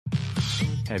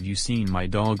Have you seen my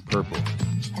dog Purple?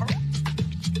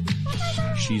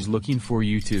 She's looking for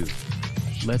you too.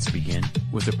 Let's begin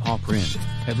with a paw print.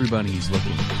 Everybody's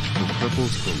looking for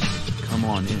Purple's clue. Come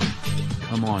on in.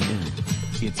 Come on in.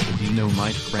 It's the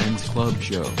Dino-Mite Friends Club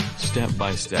show, step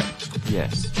by step.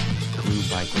 Yes. Clue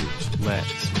by clue.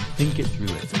 Let's think it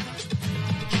through it.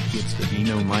 It's the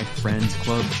Dino-Mite Friends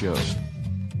Club show.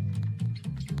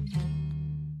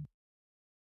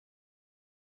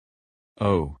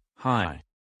 Oh, hi.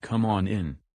 Come on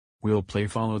in. We'll play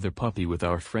follow the puppy with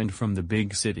our friend from the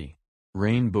big city.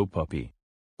 Rainbow Puppy.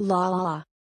 La la la.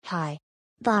 Hi.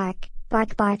 Bark,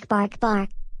 bark, bark, bark, bark.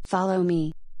 Follow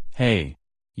me. Hey.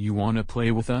 You wanna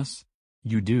play with us?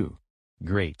 You do?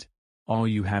 Great. All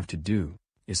you have to do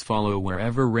is follow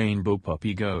wherever Rainbow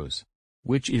Puppy goes.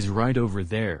 Which is right over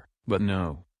there, but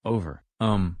no, over.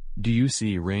 Do you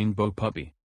see Rainbow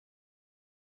Puppy?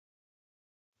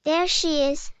 There she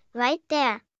is, right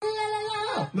there.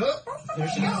 Oh, look, there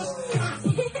she goes.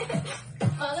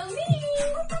 Follow me.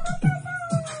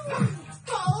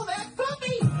 Follow that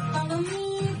puppy. Follow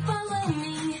me, follow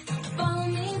me. Follow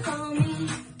me, follow me.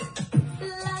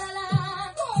 La la la.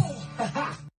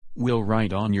 Oh. We'll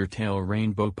ride on your tail,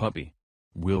 Rainbow Puppy.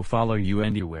 We'll follow you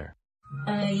anywhere.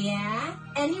 Yeah?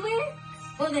 Anywhere?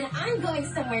 Well then I'm going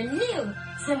somewhere new.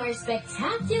 Somewhere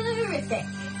spectacular-rific.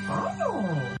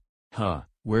 Oh. Huh,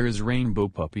 where's Rainbow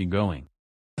Puppy going?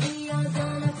 We are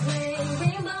gonna play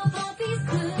Rainbow Puppy's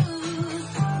Clues.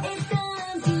 It's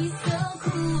gonna be so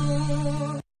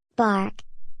cool. Bark.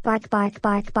 Bark, bark,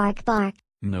 bark, bark, bark.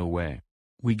 No way.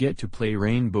 We get to play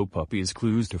Rainbow Puppy's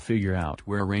clues to figure out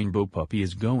where Rainbow Puppy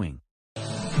is going.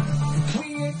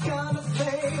 We're gonna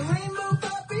play Rainbow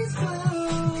Puppy's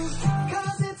Clues,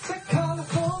 'cause it's a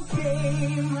colorful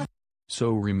game.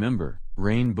 So remember,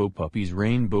 Rainbow Puppy's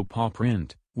rainbow paw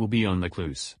print will be on the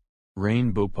clues.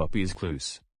 Rainbow Puppy's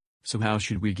clues. So how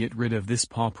should we get rid of this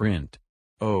paw print?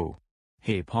 Oh.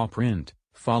 Hey paw print,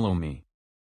 follow me.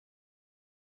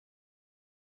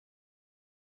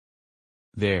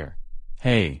 There.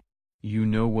 Hey. You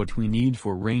know what we need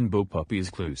for Rainbow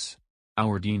Puppy's clues?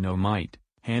 Our Dino-Mite,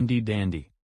 handy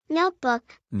dandy.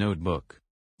 Notebook. Notebook.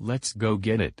 Let's go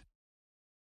get it.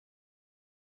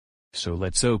 So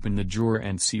let's open the drawer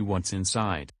and see what's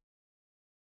inside.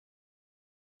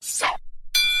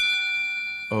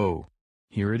 Oh.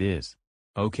 Here it is.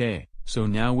 Okay, so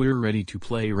now we're ready to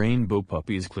play Rainbow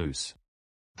Puppy's clues.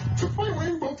 To play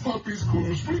Rainbow Puppy's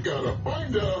Clues, we gotta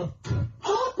find a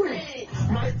paw print.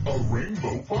 Right, a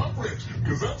rainbow paw print,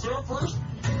 because that's our first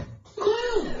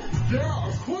clue. Yeah,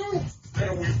 a clue.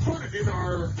 And we put it in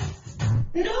our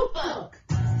Notebook.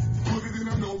 Put it in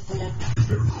a notebook.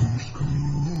 They're who's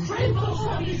clues. Rainbow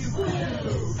Puppy's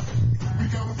Clues. We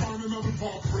gotta find another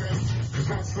paw print, because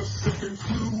that's the second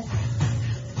clue.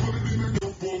 Put it in a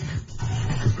notebook,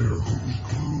 because they're who's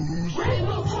clues.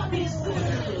 Rainbow Puppy's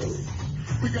Clues.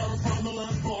 We gotta find the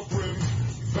last paw print.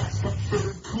 That's the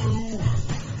third clue.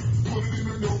 Put it in a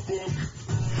notebook,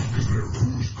 because they're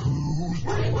who's clues.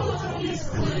 Rainbow Puppy's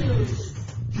Clues.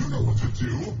 You know what to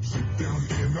do. Sit down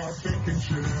in our thinking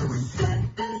chair and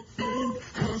think, think, think.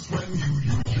 Cause when you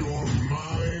use your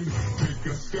mind, take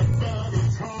a step at a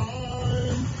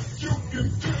time. You can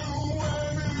do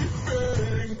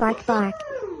anything Bark, bark.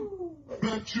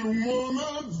 that you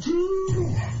wanna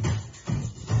do.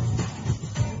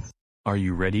 Are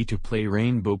you ready to play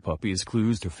Rainbow Puppy's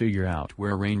clues to figure out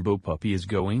where Rainbow Puppy is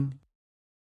going?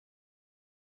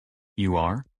 You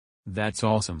are? That's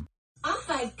awesome. Off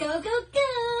I go, go,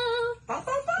 go.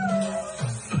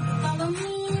 Follow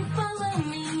me, follow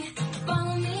me.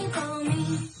 Follow me, follow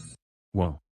me.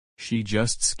 Whoa. She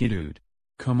just skidooed.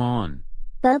 Come on.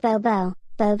 Bo, bo, bo.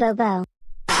 Bo, bo, bo.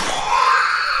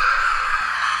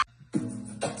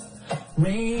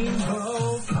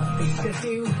 Rainbow Puppy's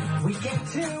Skidoo. We get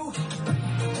to.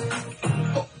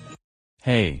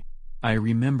 Hey. I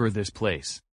remember this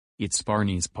place. It's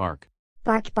Barney's Park.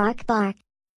 Bark, bark, bark.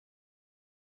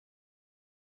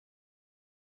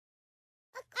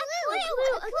 A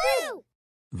clue!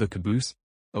 The caboose?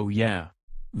 Oh yeah.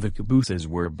 The caboose is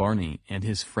where Barney and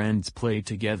his friends play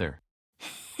together.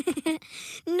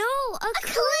 No, a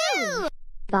clue!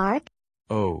 Bark.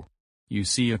 Oh. You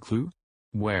see a clue?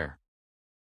 Where?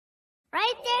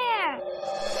 Right there!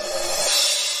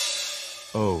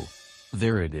 Oh.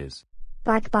 There it is.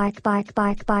 Bark, bark, bark,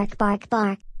 bark, bark, bark,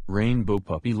 bark. Rainbow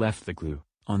Puppy left the clue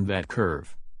on that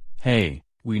curve. Hey,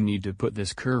 we need to put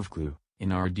this curve clue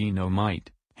in our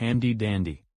Dino-Mite, handy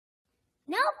dandy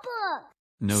Notebook!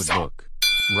 notebook.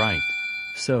 Right.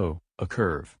 So, a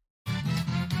curve.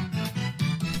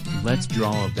 Let's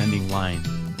draw a bending line,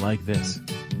 like this.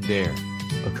 There.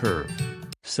 A curve.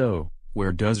 So,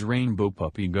 Where does Rainbow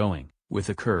Puppy going, with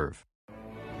a curve?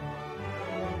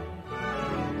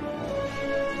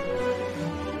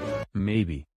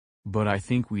 Maybe. But I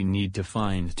think we need to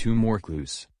find 2 more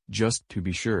clues, just to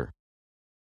be sure.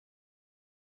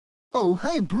 Oh,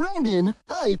 hi, Brandon.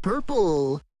 Hi,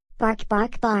 Purple. Bark,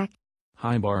 bark, bark.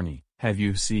 Hi Barney, have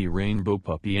you seen Rainbow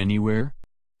Puppy anywhere?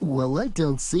 Well, I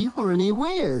don't see her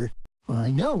anywhere. I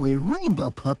know where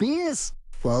Rainbow Puppy is.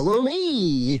 Follow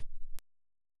me.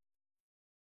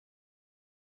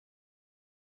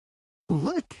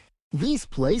 Look, these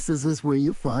places is where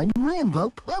you find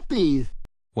Rainbow Puppy.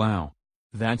 Wow.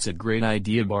 That's a great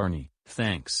idea, Barney,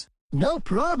 thanks. No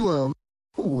problem.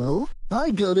 Well,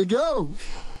 I gotta go.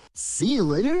 See you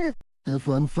later. Have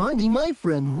fun finding my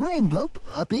friend Rainbow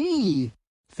Puppy.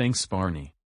 Thanks,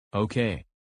 Barney. Okay.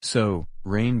 So,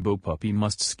 Rainbow Puppy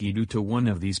must skidoo to one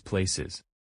of these places.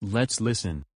 Let's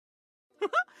listen.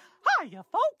 Hiya,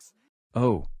 folks!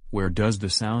 Oh, where does the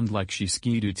sound like she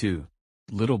skidoo to?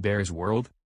 Little Bear's World?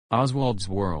 Oswald's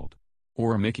World?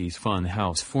 Or Mickey's Fun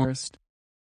House Forest?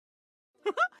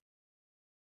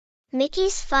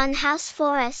 Mickey's Fun House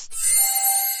Forest.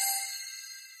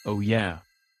 Oh yeah.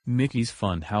 Mickey's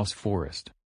Fun House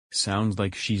Forest. Sounds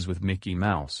like she's with Mickey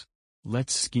Mouse.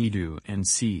 Let's skidoo and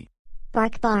see.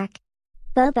 Bark, bark.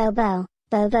 Bo, bo, bo.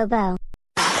 Bo, bo, bo.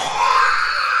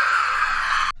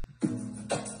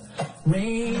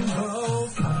 Rainbow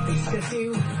Puppy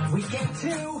Skidoo, we get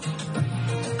to.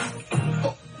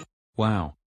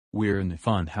 Wow. We're in the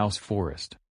Fun House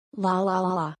Forest. La, la,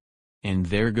 la, la. And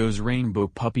there goes Rainbow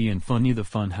Puppy and Funny the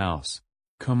Fun House.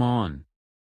 Come on.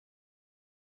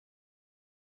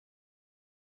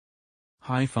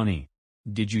 Hi Funny.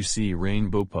 Did you see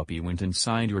Rainbow Puppy went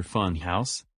inside your fun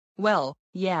house? Well,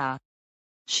 yeah.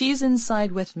 She's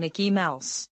inside with Mickey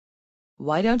Mouse.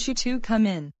 Why don't you two come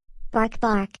in? Bark,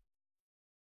 bark.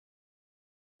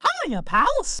 Hiya,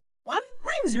 pals! What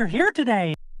brings you here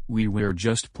today? We were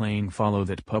just playing Follow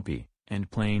That Puppy, and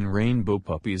playing Rainbow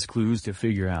Puppy's clues to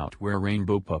figure out where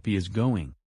Rainbow Puppy is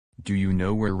going. Do you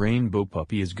know where Rainbow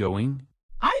Puppy is going?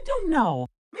 I don't know.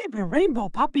 Maybe Rainbow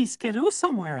Puppy skidoo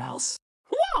somewhere else.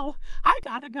 Well, I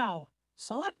gotta go.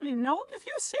 So let me know if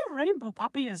you see Rainbow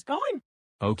Puppy is going.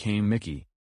 Okay Mickey.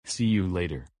 See you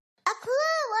later. A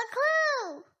clue! A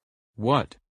clue!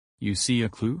 What? You see a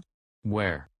clue?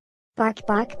 Where? Bark,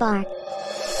 bark, bark.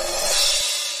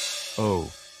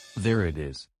 Oh. There it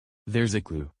is. There's a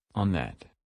clue, on that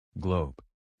globe.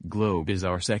 Globe is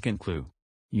our second clue.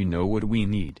 You know what we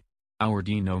need. Our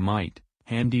Dino-Mite,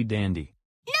 handy dandy.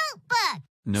 Notebook!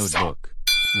 Notebook.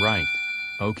 Right.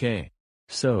 Okay.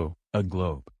 So, a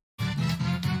globe.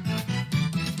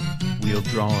 We'll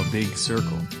draw a big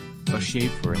circle, a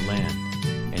shape for a land,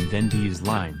 and then these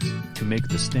lines, to make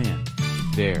the stand.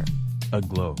 There. A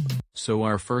globe. So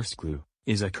our first clue,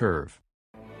 is a curve.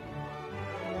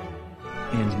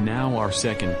 And now our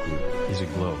second clue, is a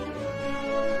globe.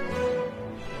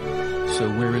 So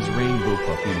where is Rainbow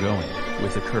Puppy going,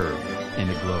 with a curve, and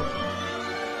a globe?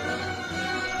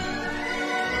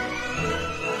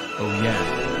 Oh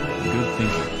yeah, good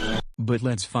thinking. But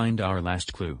let's find our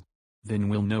last clue. Then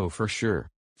we'll know for sure.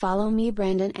 Follow me,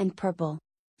 Brandon and Purple.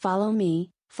 Follow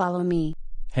me, follow me.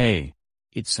 Hey,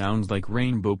 it sounds like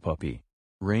Rainbow Puppy.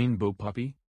 Rainbow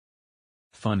Puppy?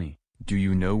 Funny, do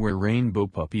you know where Rainbow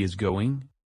Puppy is going?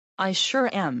 I sure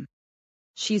am.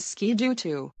 She's skidoo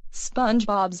to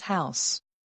SpongeBob's house.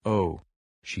 Oh,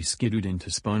 she skidooed into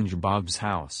SpongeBob's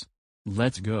house.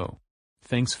 Let's go.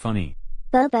 Thanks Funny.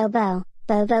 Bo, bo, bo.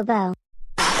 Bo, bo, bo.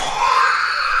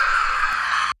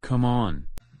 Come on.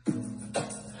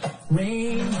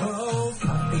 Rainbow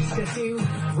Puppy skidoo,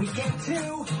 we get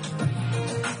to.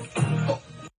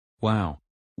 Wow.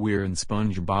 We're in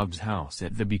SpongeBob's house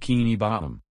at the Bikini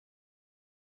Bottom.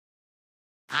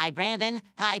 Hi, Brandon.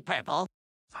 Hi, Purple.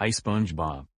 Hi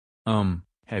SpongeBob.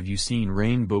 Have you seen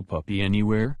Rainbow Puppy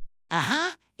anywhere?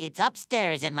 Uh-huh. It's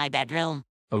upstairs in my bedroom.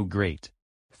 Oh great.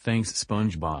 Thanks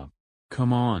SpongeBob.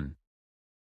 Come on.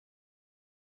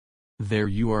 There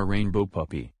you are Rainbow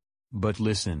Puppy. But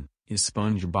listen, is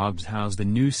SpongeBob's house the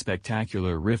new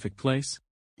spectacular-rific place?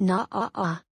 Nah.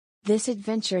 This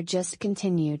adventure just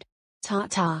continued.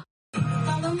 Ta-ta.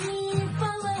 Follow me,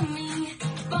 follow me,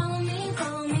 follow me,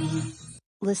 follow me.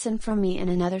 Listen for me in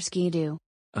another skidoo.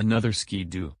 Another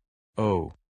skidoo.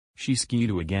 Oh. She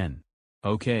skidoo again.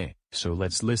 Okay, so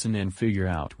let's listen and figure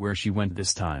out where she went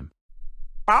this time.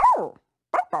 Bow!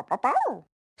 Bow, bow, bow, bow.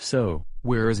 So,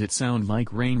 where does it sound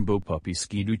like Rainbow Puppy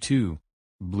skidoo to?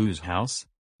 Blue's house?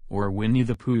 Or Winnie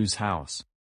the Pooh's house?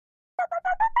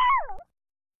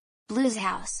 Blue's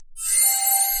house.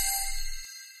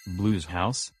 Blue's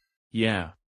house?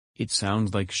 Yeah. It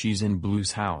sounds like she's in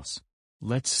Blue's house.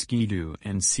 Let's skidoo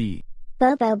and see.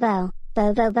 Bo bo bo,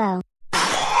 bo bo bo.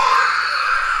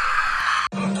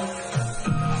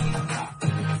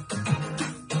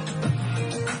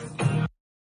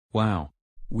 Wow.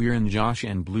 We're in Josh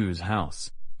and Blue's house.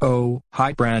 Oh,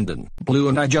 hi Brandon. Blue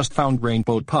and I just found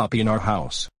Rainbow Puppy in our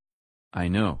house. I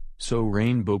know. So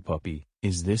Rainbow Puppy,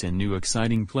 is this a new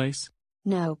exciting place?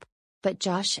 Nope. But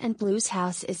Josh and Blue's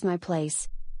house is my place.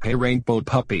 Hey Rainbow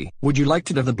Puppy, would you like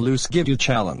to do the Blue Skidoo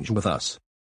challenge with us?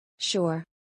 Sure.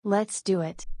 Let's do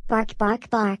it. Bark bark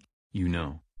bark. You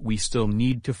know, we still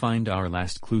need to find our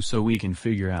last clue so we can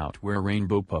figure out where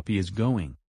Rainbow Puppy is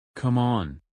going. Come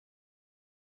on.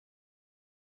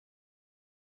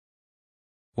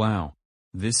 Wow.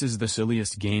 This is the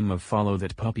silliest game of Follow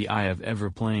That Puppy I have ever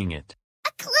playing it.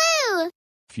 A clue!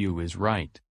 Few is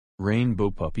right. Rainbow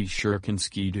Puppy sure can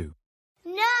skidoo.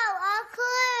 No, a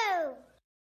clue!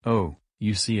 Oh,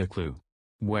 you see a clue.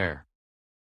 Where?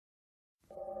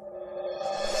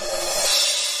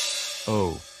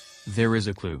 Oh, there is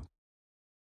a clue.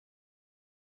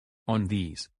 On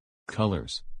these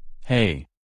colors. Hey,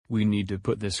 we need to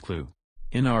put this clue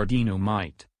in our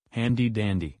Dino-Mite handy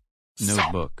dandy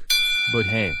notebook. But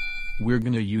hey, we're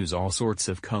gonna use all sorts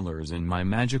of colors in my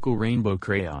magical rainbow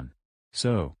crayon.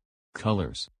 So,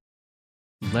 colors.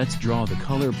 Let's draw the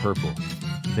color purple,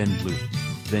 then blue,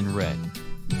 then red,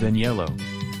 then yellow,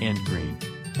 and green,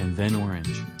 and then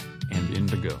orange, and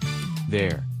indigo.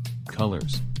 There.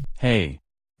 Colors. Hey,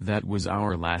 that was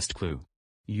our last clue.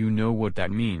 You know what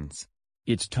that means.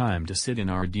 It's time to sit in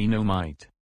our Dino-Mite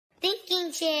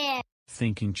Thinking chair.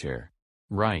 thinking chair.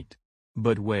 Right.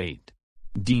 But wait.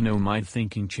 Dino-Mite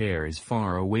thinking chair is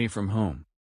far away from home.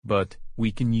 But,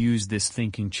 we can use this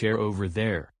thinking chair over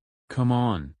there. Come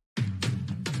on.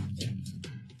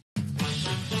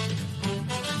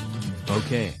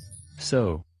 Okay.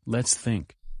 So, let's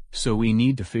think. So we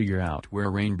need to figure out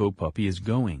where Rainbow Puppy is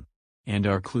going. And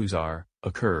our clues are, a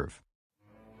curve,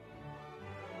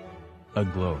 a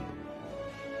globe,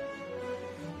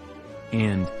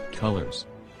 and colors.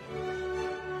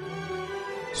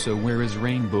 So where is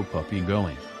Rainbow Puppy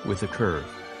going, with a curve,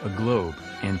 a globe,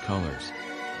 and colors?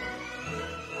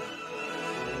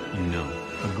 You know,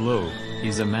 a globe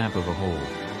is a map of a whole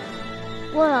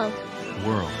World.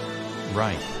 world.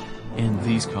 Right. And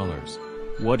these colors.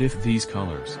 What if these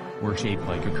colors were shaped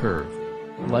like a curve?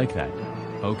 Like that.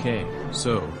 Okay,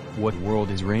 so, what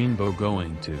world is Rainbow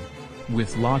going to?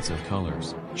 With lots of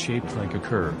colors, shaped like a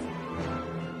curve.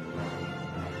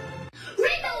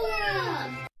 Rainbow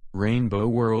World! Rainbow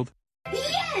World?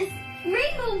 Yes!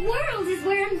 Rainbow World is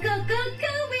where I'm going!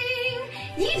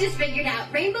 You just figured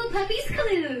out Rainbow Puppy's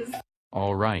clues!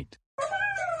 Alright.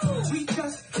 We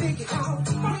just figured out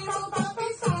Rainbow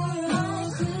Puppy's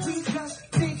clues. We just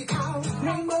figured out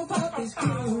Rainbow Puppy's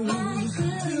clues.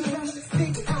 We just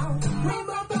figured out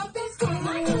Rainbow Puppy's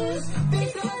clues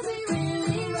because we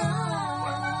really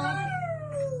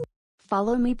love.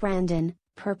 Follow me Brandon,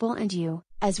 Purple and you,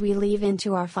 as we leave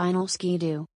into our final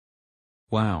skidoo.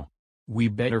 Wow. We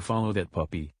better follow that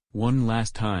puppy, one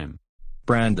last time.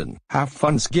 Brandon, have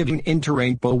fun skidding into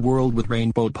Rainbow World with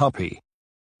Rainbow Puppy.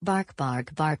 Bark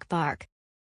bark bark bark.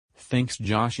 Thanks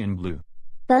Josh and Blue.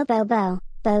 Bo bo bo,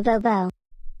 bo bo bo.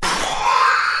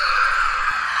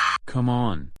 Come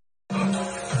on.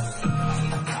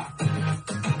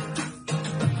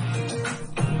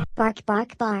 Bark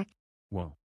bark bark.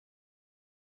 Whoa.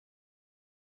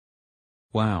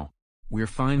 Wow. We're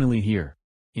finally here.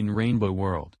 In Rainbow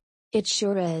World. It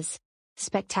sure is.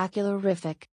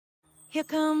 Spectacular-rific. Here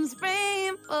comes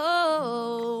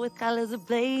Rainbow with colors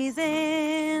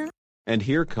ablazing. And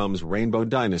here comes Rainbow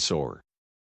Dinosaur.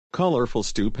 Colorful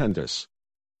stupendous.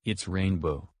 It's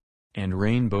Rainbow. And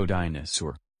Rainbow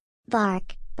Dinosaur.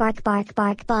 Bark, bark bark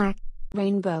bark bark.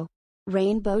 Rainbow.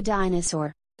 Rainbow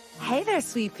Dinosaur. Hey there,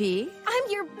 Sweet Pea. I'm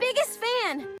your biggest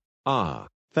fan. Ah,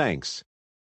 thanks.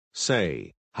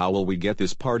 Say, how will we get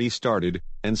this party started,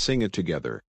 and sing it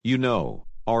together? You know,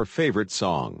 our favorite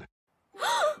song.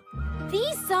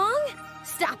 The song?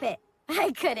 Stop it.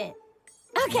 I couldn't.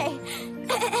 Okay.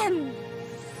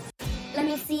 Let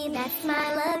me see that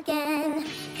smile again.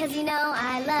 'Cause you know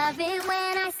I love it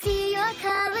when I see your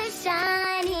colors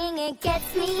shining. It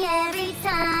gets me every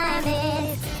time.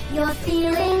 It's your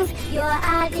feelings, your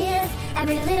ideas,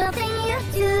 every little thing you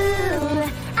do.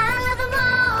 I love them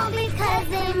all because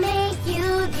they make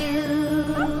you you.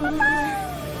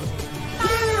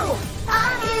 You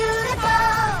are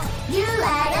beautiful. You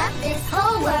light up this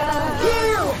whole world.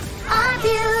 You are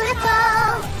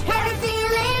beautiful. Every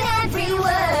feeling, every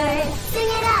word. Sing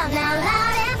it out now,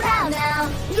 loud and proud now.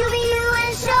 You be you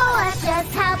and show us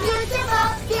just how beautiful,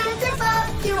 beautiful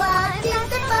you are.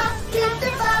 Beautiful, beautiful.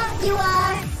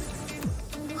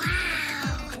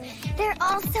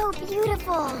 all so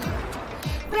beautiful.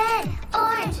 Red,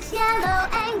 orange, yellow,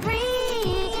 and green.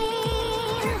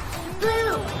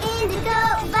 Blue, indigo,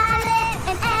 violet,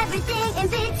 and everything in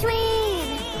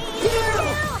between. You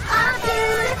are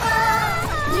beautiful.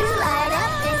 You light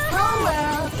up this whole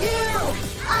world. You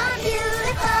are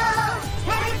beautiful.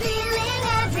 Every feeling,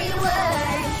 every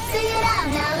word. Sing it out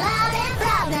now, loud and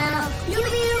proud now. You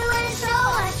be you and show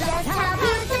us just how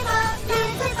beautiful,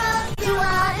 beautiful you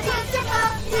are. Beautiful,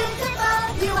 beautiful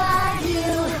you are.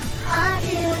 You are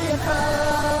beautiful.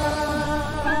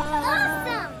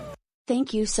 Awesome!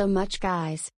 Thank you so much,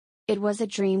 guys. It was a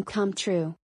dream come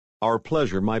true. Our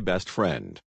pleasure, my best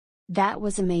friend. That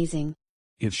was amazing.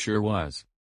 It sure was.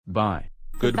 Bye.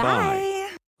 Goodbye.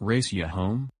 Race ya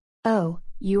home? Oh,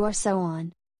 you are so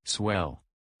on. Swell.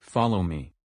 Follow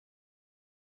me.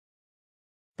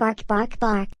 Bark, bark,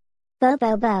 bark. Bo,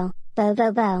 bo, bo. Bo,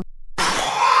 bo, bo.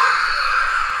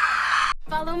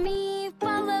 Follow me,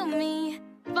 follow me,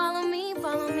 follow me,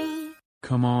 follow me.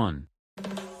 Come on.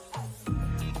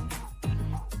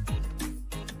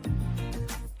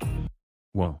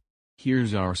 Whoa.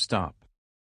 Here's our stop.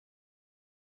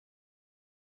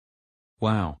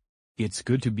 Wow. It's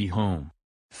good to be home.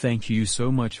 Thank you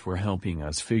so much for helping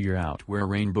us figure out where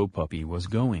Rainbow Puppy was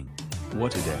going.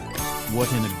 What a day.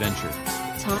 What an adventure.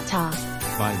 Ta-ta.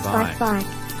 Bye-bye. Bark, bark.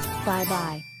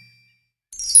 Bye-bye.